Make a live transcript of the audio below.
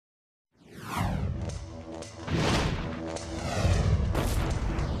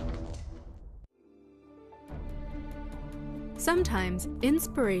Sometimes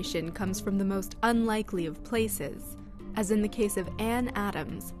inspiration comes from the most unlikely of places, as in the case of Anne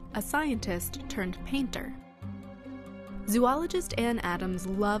Adams, a scientist turned painter. Zoologist Anne Adams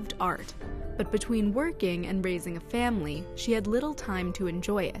loved art, but between working and raising a family, she had little time to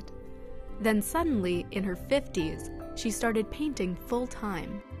enjoy it. Then suddenly, in her 50s, she started painting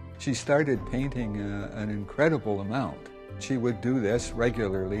full-time. She started painting an incredible amount. She would do this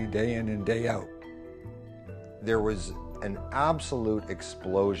regularly, day in and day out. There was an absolute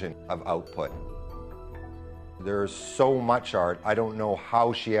explosion of output. There's so much art, I don't know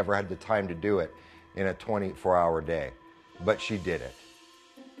how she ever had the time to do it in a 24-hour day, but she did it.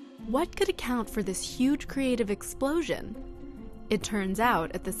 What could account for this huge creative explosion? It turns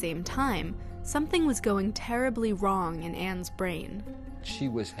out, at the same time, something was going terribly wrong in Anne's brain. She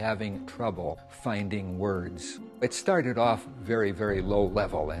was having trouble finding words. It started off very, very low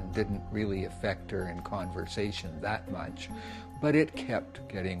level and didn't really affect her in conversation that much, but it kept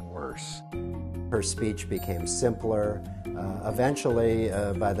getting worse. Her speech became simpler. Eventually,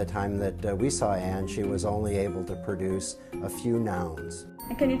 by the time that we saw Anne, she was only able to produce a few nouns.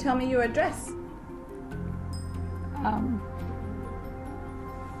 And can you tell me your address?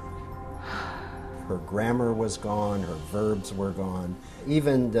 Her grammar was gone, her verbs were gone.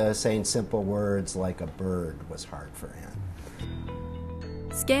 Even saying simple words like a bird was hard for Anne.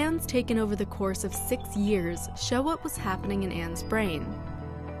 Scans taken over the course of 6 years show what was happening in Anne's brain.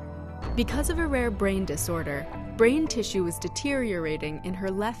 Because of a rare brain disorder, brain tissue was deteriorating in her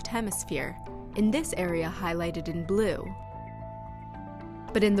left hemisphere, in this area highlighted in blue.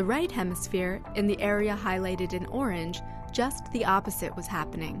 But in the right hemisphere, in the area highlighted in orange, just the opposite was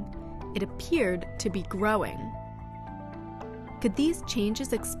happening. It appeared to be growing. Could these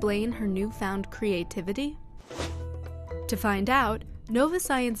changes explain her newfound creativity? To find out, Nova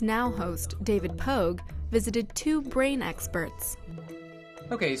scienceNOW host David Pogue visited 2 brain experts.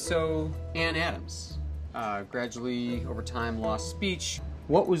 Okay, so Anne Adams, gradually over time lost speech.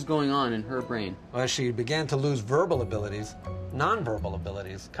 What was going on in her brain? Well, she began to lose verbal abilities. Nonverbal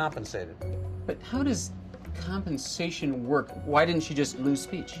abilities compensated. But how does compensation work? Why didn't she just lose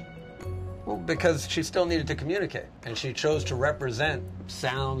speech? Well, because she still needed to communicate, and she chose to represent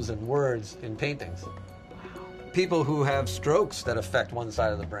sounds and words in paintings. People who have strokes that affect one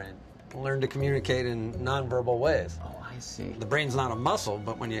side of the brain learn to communicate in nonverbal ways. Oh, I see. The brain's not a muscle,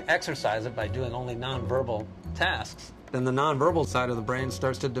 but when you exercise it by doing only nonverbal tasks, then the nonverbal side of the brain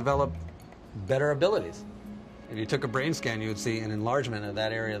starts to develop better abilities. If you took a brain scan, you would see an enlargement of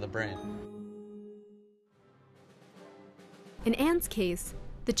that area of the brain. In Anne's case,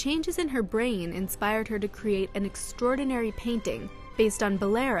 the changes in her brain inspired her to create an extraordinary painting based on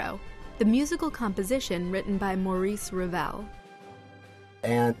Bolero, the musical composition written by Maurice Ravel.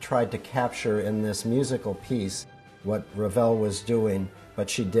 Anne tried to capture in this musical piece what Ravel was doing, but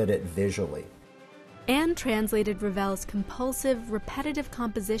she did it visually. Anne translated Ravel's compulsive, repetitive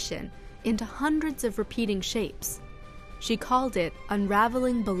composition into hundreds of repeating shapes. She called it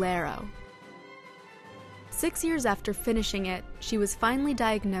Unravelling Bolero. 6 years after finishing it, she was finally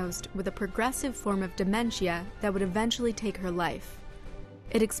diagnosed with a progressive form of dementia that would eventually take her life.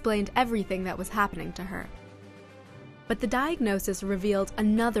 It explained everything that was happening to her. But the diagnosis revealed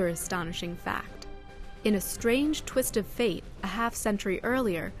another astonishing fact. In a strange twist of fate, a half-century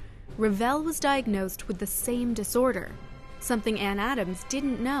earlier, Ravel was diagnosed with the same disorder, something Anne Adams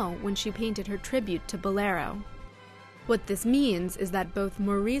didn't know when she painted her tribute to Bolero. What this means is that both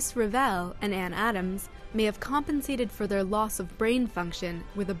Maurice Ravel and Anne Adams may have compensated for their loss of brain function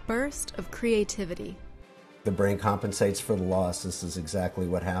with a burst of creativity. The brain compensates for the loss. This is exactly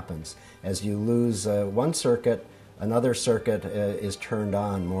what happens. As you lose one circuit, another circuit is turned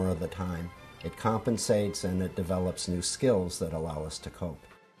on more of the time. It compensates and it develops new skills that allow us to cope.